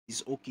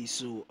Okay,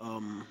 so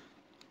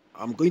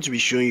I'm going to be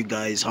showing you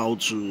guys how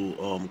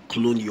to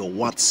clone your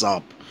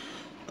WhatsApp.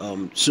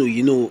 So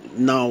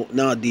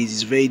nowadays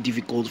it's very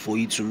difficult for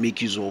you to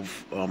make use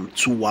of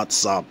two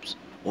WhatsApps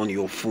on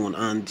your phone,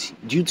 and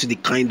due to the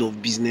kind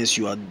of business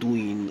you are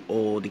doing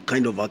or the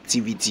kind of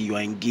activity you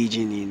are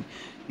engaging in,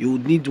 you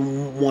would need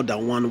more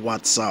than one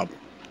WhatsApp.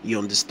 You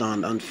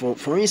understand? And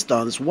for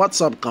instance,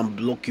 WhatsApp can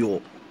block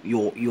your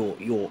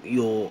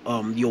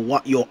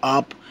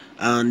app,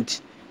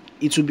 and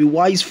it will be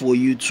wise for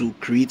you to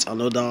create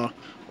another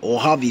or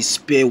have a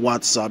spare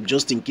WhatsApp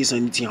just in case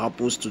anything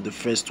happens to the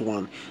first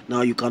one.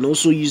 Now you can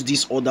also use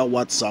this other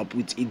WhatsApp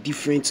with a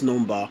different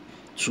number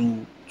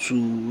to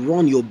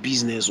run your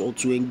business or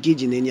to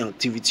engage in any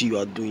activity you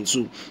are doing.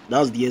 So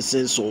that's the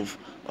essence of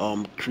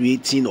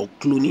creating or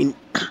cloning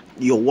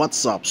your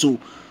WhatsApp. So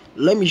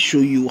let me show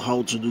you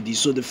how to do this.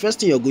 So the first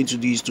thing you're going to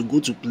do is to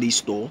go to Play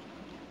Store.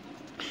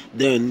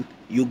 Then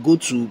you go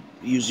to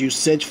you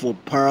search for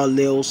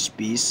Parallel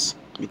Space.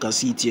 You can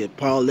see it here,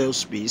 Parallel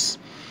Space.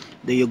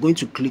 Then you're going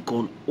to click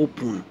on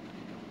open.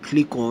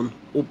 Click on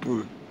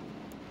open.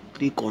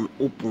 Click on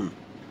open.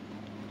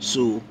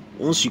 So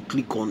once you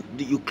click on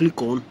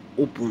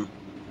open,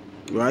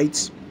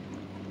 right?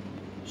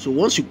 So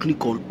once you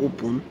click on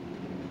open,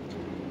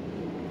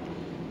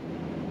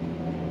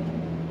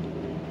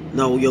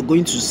 now you're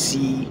going to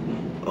see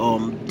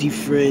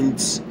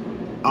different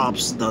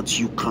apps that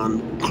you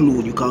can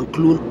clone. You can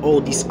clone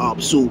all these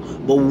apps. So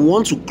but we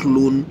want to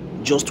clone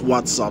just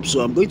WhatsApp.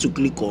 So I'm going to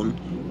click on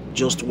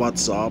just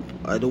WhatsApp.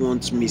 I don't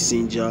want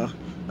Messenger,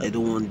 I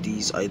don't want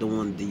this, I don't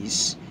want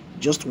this,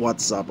 just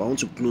WhatsApp. I want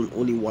to clone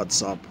only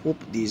WhatsApp.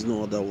 Hope there is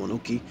no other one.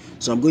 Okay,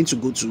 so I'm going to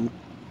go to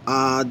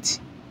add.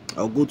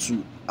 I'll go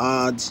to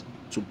add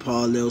to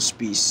Parallel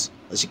Space.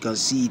 As you can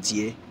see it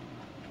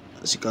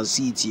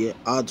here,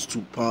 add to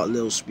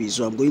Parallel Space.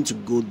 So I'm going to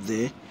go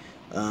there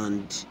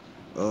and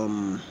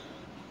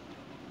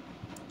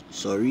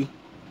sorry,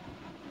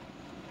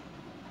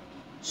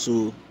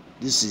 so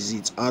this is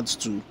it, add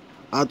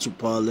to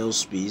Parallel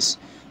Space.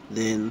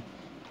 Then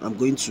I'm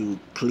going to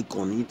click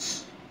on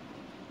it.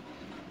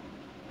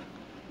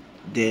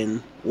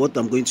 Then what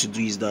I'm going to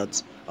do is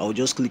that I'll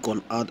just click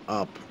on add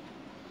app,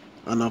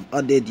 and I've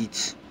added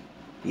it.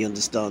 You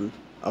understand?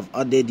 I've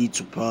added it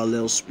to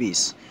Parallel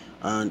Space,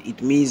 and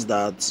it means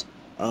that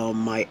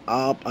my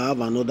app, I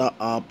have another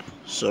app,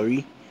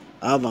 sorry,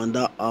 I have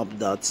another app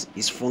that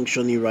is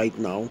functioning right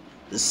now,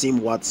 the same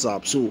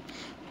WhatsApp.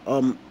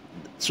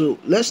 So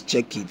let's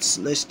check it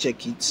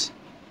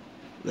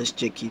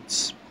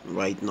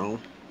right now.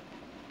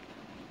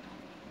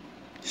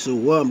 So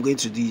what I'm going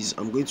to do is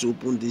I'm going to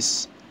open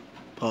this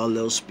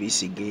Parallel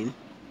Space again.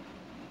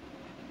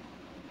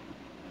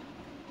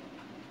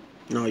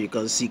 Now you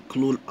can see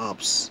clone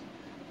apps.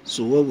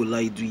 So what will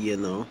I do here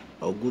now?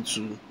 I'll go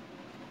to,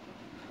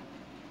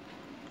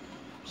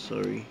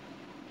 sorry,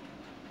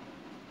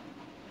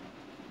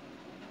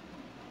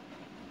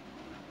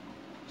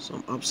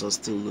 some apps are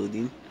still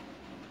loading.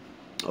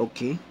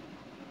 Okay,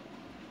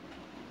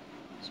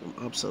 some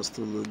apps are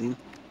still loading.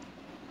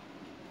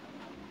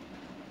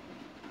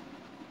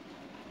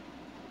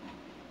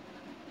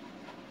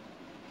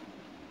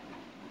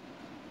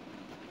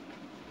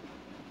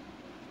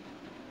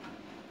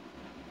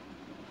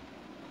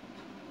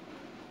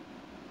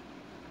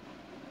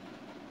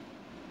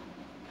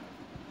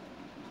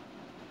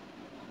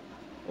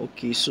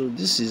 Okay, so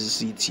this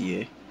is it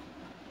here.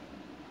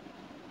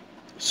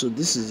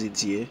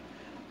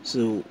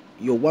 So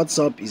your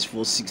WhatsApp is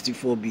for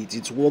 64-bit.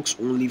 It works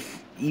only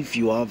if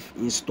you have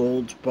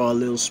installed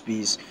Parallel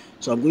Space.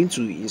 So I'm going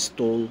to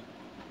install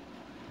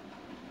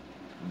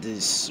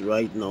this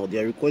right now. They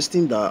are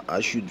requesting that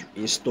I should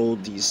install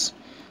this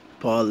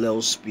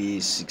Parallel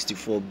Space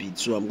 64-bit.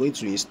 So I'm going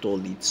to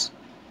install it.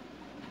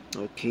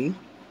 Okay,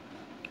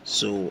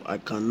 so I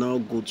can now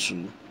go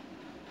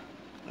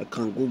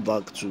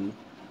back to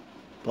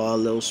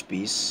Parallel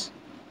Space.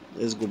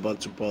 Let's go back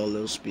to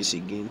Parallel Space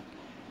again.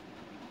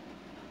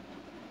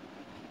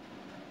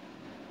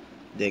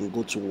 Then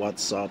go to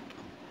WhatsApp.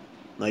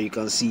 Now you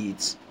can see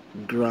it,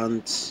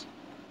 grant,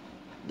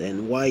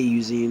 then why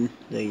using,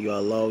 then you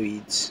allow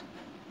it,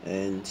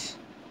 and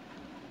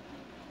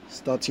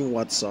starting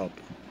WhatsApp.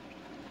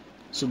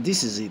 So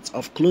this is it.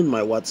 I've cloned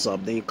my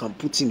WhatsApp. Then you can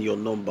put in your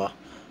number.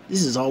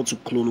 This is how to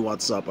clone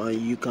WhatsApp,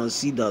 and you can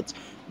see that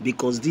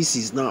because this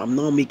is now, I'm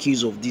now making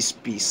use of this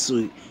space.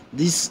 So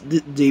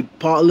the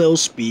Parallel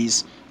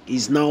Space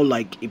is now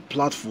like a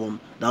platform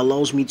that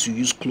allows me to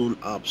use clone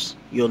apps.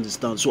 You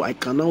understand? So I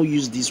can now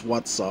use this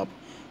WhatsApp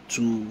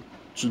to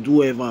do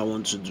whatever I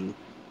want to do.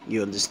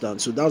 You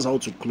understand? So that's how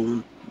to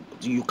clone.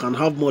 You can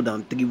have more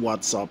than 3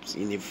 WhatsApps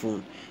in a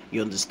phone.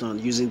 You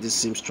understand? Using the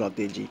same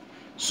strategy.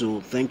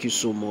 So thank you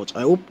so much.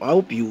 I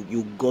hope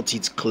you got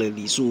it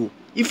clearly. So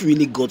if you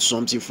really got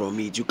something from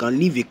it, you can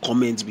leave a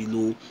comment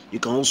below. You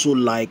can also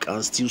like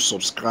and still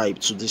subscribe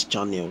to this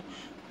channel,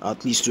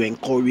 at least to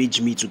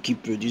encourage me to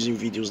keep producing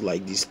videos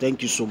like this.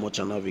 Thank you so much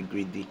and have a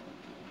great day.